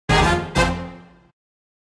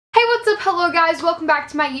hello guys, welcome back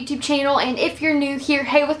to my YouTube channel, and if you're new here,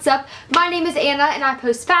 hey, what's up? My name is Anna and I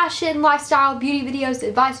post fashion, lifestyle, beauty videos,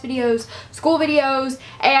 advice videos, school videos,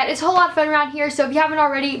 and it's a whole lot of fun around here. So if you haven't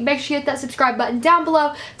already, make sure you hit that subscribe button down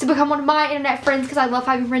below to become one of my internet friends, because I love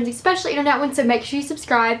having friends, especially internet ones, so make sure you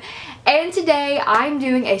subscribe. And today I'm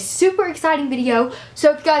doing a super exciting video.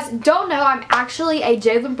 So if you guys don't know, I'm actually a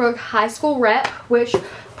Jadelynn Brooke high school rep, which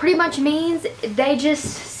pretty much means they just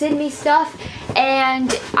send me stuff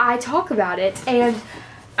and I talk about it. And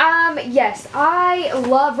yes, I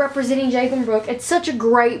love representing Jadelynn Brooke. It's such a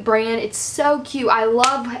great brand. It's so cute. I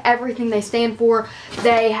love everything they stand for.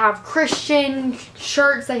 They have Christian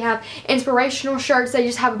shirts, they have inspirational shirts, they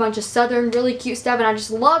just have a bunch of southern really cute stuff, and I just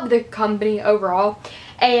love the company overall.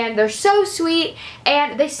 And they're so sweet,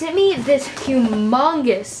 and they sent me this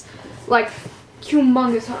humongous,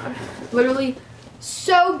 literally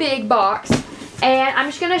so big box, and I'm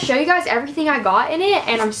just gonna show you guys everything I got in it,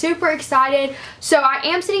 and I'm super excited. So I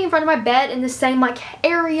am sitting in front of my bed in the same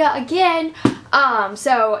area again.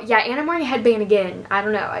 So yeah, and I'm wearing a headband again. I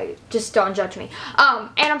don't know, I just don't judge me.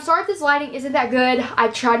 And I'm sorry if this lighting isn't that good. I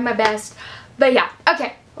tried my best, but yeah,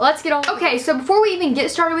 okay. Let's get on. Okay, so before we even get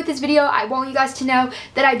started with this video, I want you guys to know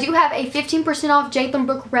that I do have a 15% off Jadelynn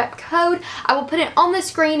Brooke rep code. I will put it on the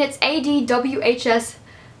screen. It's ADWHS.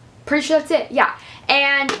 Pretty sure that's it. Yeah.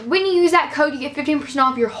 And when you use that code, you get 15%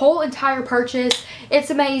 off your whole entire purchase. It's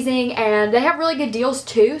amazing, and they have really good deals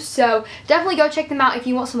too. So definitely go check them out if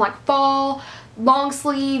you want some like fall long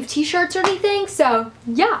sleeve t-shirts or anything. So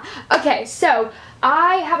yeah. Okay, so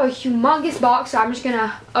I have a humongous box, so I'm just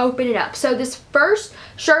gonna open it up. So this first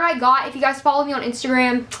shirt I got, if you guys follow me on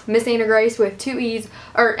Instagram, missannagrace with 2 E's,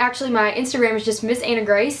 or actually my Instagram is just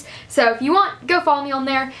missannagrace. So if you want, go follow me on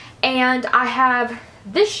there. And I have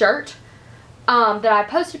this shirt that I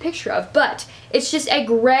posted a picture of, but it's just a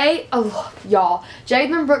gray. Oh y'all,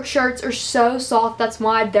 Jadelynn Brooke shirts are so soft. That's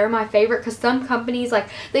why they're my favorite, because some companies, like,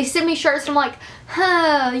 they send me shirts and I'm like,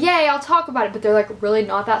 huh, yay, I'll talk about it, but they're like really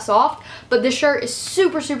not that soft. But this shirt is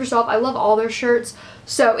super soft. I love all their shirts.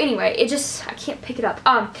 So anyway, it just, I can't pick it up.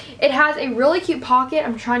 It has a really cute pocket.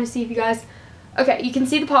 I'm trying to see if you guys, okay, you can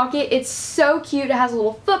see the pocket. It's so cute. It has a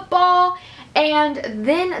little football, and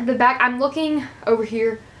then the back, I'm looking over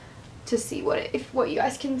here to see what you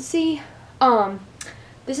guys can see.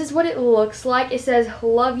 This is what it looks like. It says,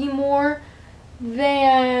 love you more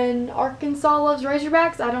than Arkansas loves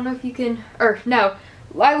Razorbacks. I don't know if you can, or no,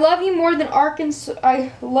 I love you more than Arkansas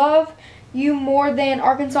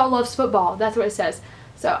loves football. That's what it says.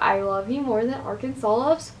 So I love you more than Arkansas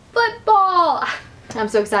loves football. I'm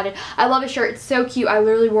so excited. I love this shirt. It's so cute. I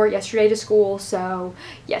literally wore it yesterday to school. So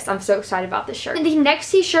yes, I'm so excited about this shirt. And the next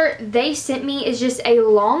t-shirt they sent me is just a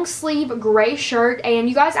long sleeve gray shirt. And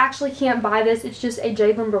you guys actually can't buy this. It's just a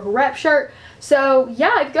Jadelynn Brooke rep shirt. So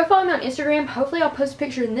yeah, if you go follow me on Instagram, hopefully I'll post a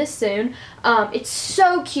picture in this soon. It's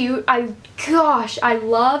so cute. Gosh, I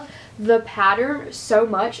love the pattern so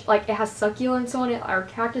much. Like, it has succulents on it, or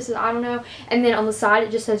cactuses, I don't know. And then on the side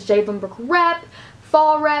it just says Jadelynn Brooke rep,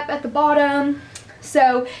 fall rep at the bottom.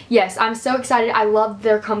 So yes, I'm so excited. I love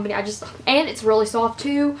their company. And it's really soft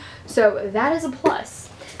too, so that is a plus.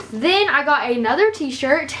 Then I got another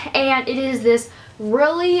t-shirt, and it is this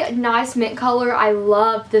really nice mint color. I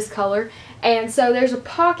love this color. And so there's a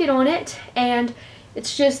pocket on it, and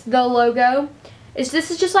it's just the logo.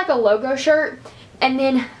 This is just like a logo shirt. And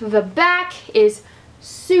then the back is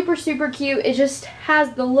super cute. It just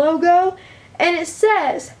has the logo, and it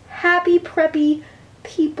says, happy preppy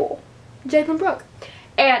people, Jadelynn Brooke.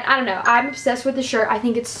 And I don't know, I'm obsessed with the shirt. I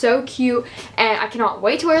think it's so cute, and I cannot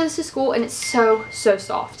wait to wear this to school, and it's so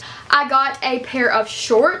soft. I got a pair of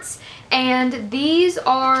shorts, and these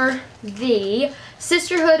are the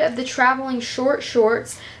Sisterhood of the Traveling Short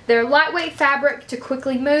Shorts. They're lightweight fabric to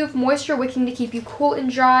quickly move, moisture wicking to keep you cool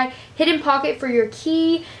and dry, hidden pocket for your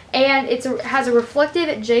key, and it has a reflective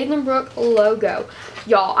Jadelynn Brooke logo.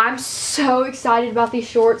 Y'all, I'm so excited about these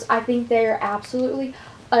shorts. I think they are absolutely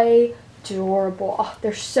adorable. Oh,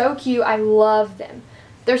 they're so cute. I love them.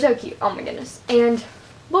 They're so cute. Oh my goodness. And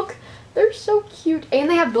look, they're so cute. And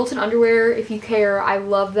they have built-in underwear if you care. I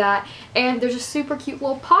love that. And there's a super cute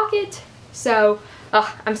little pocket. So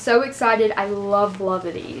I'm so excited. I love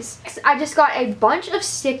these. I just got a bunch of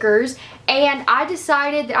stickers, and I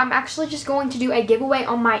decided that I'm actually just going to do a giveaway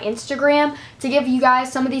on my Instagram to give you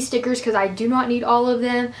guys some of these stickers, because I do not need all of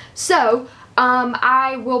them. So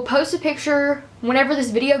I will post a picture whenever this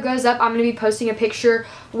video goes up. I'm going to be posting a picture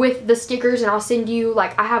with the stickers, and I'll send you,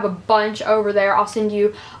 like, I have a bunch over there. I'll send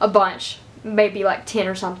you a bunch, maybe like 10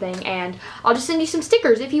 or something, and I'll just send you some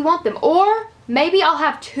stickers if you want them. Or maybe I'll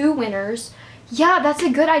have 2 winners. Yeah, that's a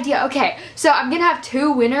good idea. Okay, so I'm gonna have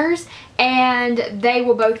 2 winners and they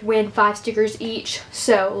will both win 5 stickers each.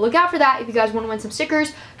 So look out for that. If you guys want to win some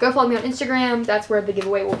stickers, go follow me on Instagram. That's where the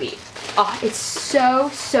giveaway will be. Oh, it's so,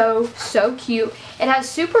 so, so cute. It has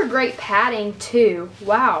super great padding too.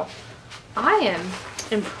 Wow, I am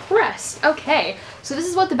impressed. Okay, so this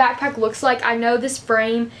is what the backpack looks like. I know this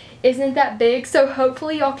frame isn't that big, so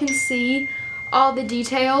hopefully y'all can see all the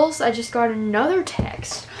details. I just got another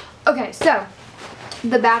text. Okay, so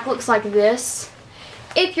the back looks like this.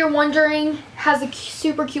 If you're wondering, has a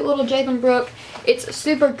super cute little Jadelynn Brooke. It's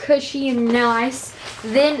super cushy and nice.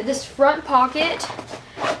 Then this front pocket,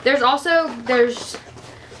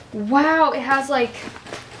 wow, it has like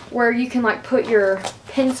where you can like put your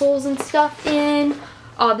pencils and stuff in.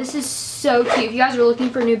 Oh, this is so cute. If you guys are looking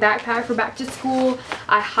for a new backpack for back to school,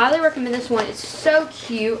 I highly recommend this one. It's so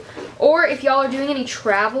cute. Or if y'all are doing any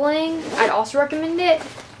traveling, I'd also recommend it,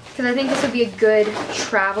 because I think this would be a good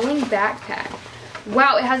traveling backpack.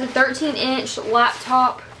 Wow, it has a 13-inch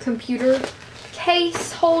laptop computer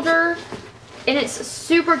case holder, and it's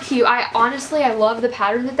super cute. I love the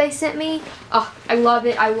pattern that they sent me. Oh, I love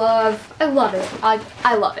it. I love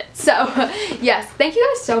it. So, yes, thank you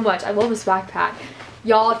guys so much. I love this backpack.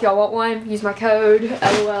 Y'all, if y'all want one, use my code,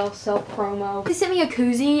 LOL, self promo. They sent me a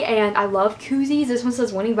koozie, and I love koozies. This one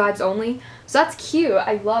says winning vibes only, so that's cute.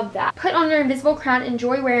 I love that. Put on your invisible crown.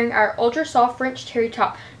 Enjoy wearing our ultra soft French terry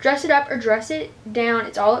top. Dress it up or dress it down.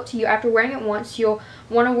 It's all up to you. After wearing it once, you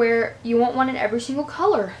want one in every single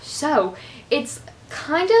color. So it's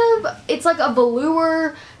it's like a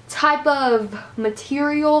velour type of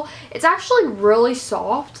material. It's actually really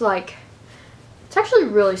soft. Like, it's actually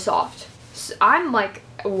really soft. I'm like,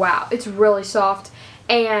 wow, it's really soft.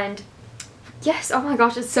 And yes, oh my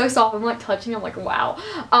gosh, it's so soft. I'm like touching, I'm like, wow.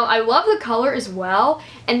 I love the color as well.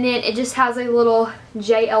 And then it just has a little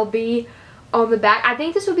JLB on the back. I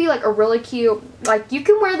think this would be like a really cute, like, you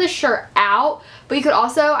can wear this shirt out, but you could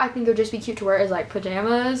also, I think it would just be cute to wear as like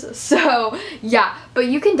pajamas. So yeah, but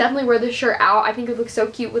you can definitely wear this shirt out. I think it would look so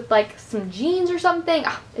cute with like some jeans or something.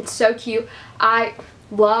 Oh, it's so cute. I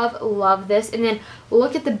love this. And then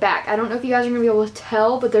look at the back. I don't know if you guys are gonna be able to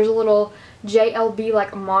tell, but there's a little JLB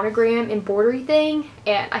like monogram embroidery thing,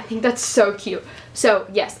 and I think that's so cute. So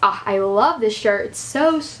yes, I love this shirt. It's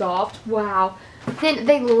so soft. Wow. Then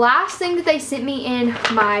the last thing that they sent me in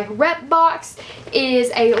my rep box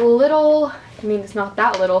is a little, I mean, it's not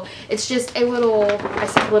that little, it's just a little, I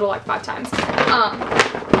said little like 5 times,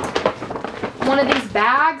 one of these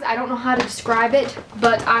bags. I don't know how to describe it,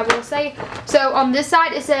 but I will say, so on this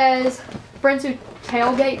side it says, friends who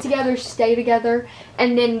tailgate together stay together,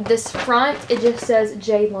 and then this front it just says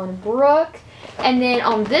Jadelynn Brooke, and then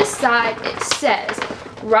on this side it says,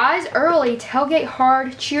 rise early, tailgate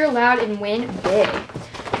hard, cheer loud, and win big.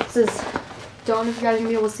 This is, don't know if you guys are gonna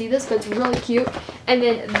be able to see this, but it's really cute. And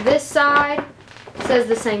then this side says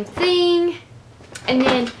the same thing, and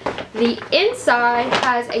then the inside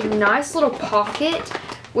has a nice little pocket,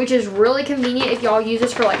 which is really convenient if y'all use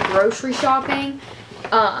this for like grocery shopping.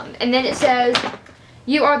 And then it says,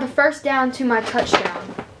 you are the first down to my touchdown.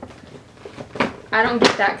 I don't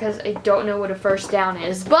get that because I don't know what a first down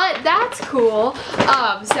is, but that's cool.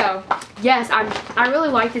 So yes, I really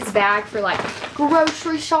like this bag for like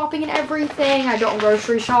grocery shopping and everything. I don't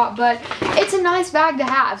grocery shop, but it's a nice bag to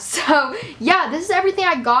have. So yeah, this is everything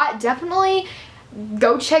I got. Definitely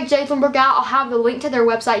go check Jadelynn Brooke out. I'll have the link to their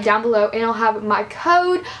website down below, and I'll have my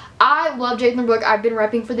code. I love Jadelynn Brooke. I've been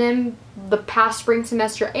repping for them the past spring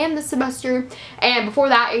semester and this semester, and before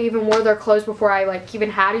that I even wore their clothes before I like even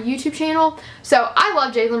had a YouTube channel. So I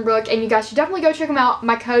love Jadelynn Brooke, and you guys should definitely go check them out.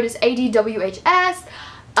 My code is ADWHS.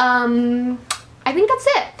 I think that's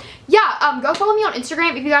it. Yeah, go follow me on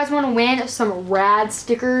Instagram if you guys want to win some rad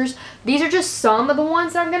stickers. These are just some of the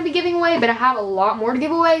ones that I'm going to be giving away, but I have a lot more to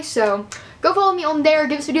give away, so go follow me on there.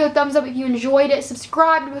 Give this video a thumbs up if you enjoyed it.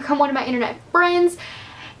 Subscribe to become one of my internet friends.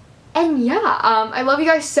 And yeah, I love you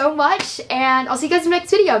guys so much, and I'll see you guys in the next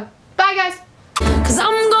video. Bye, guys. 'Cause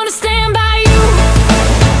I'm gonna stand by you.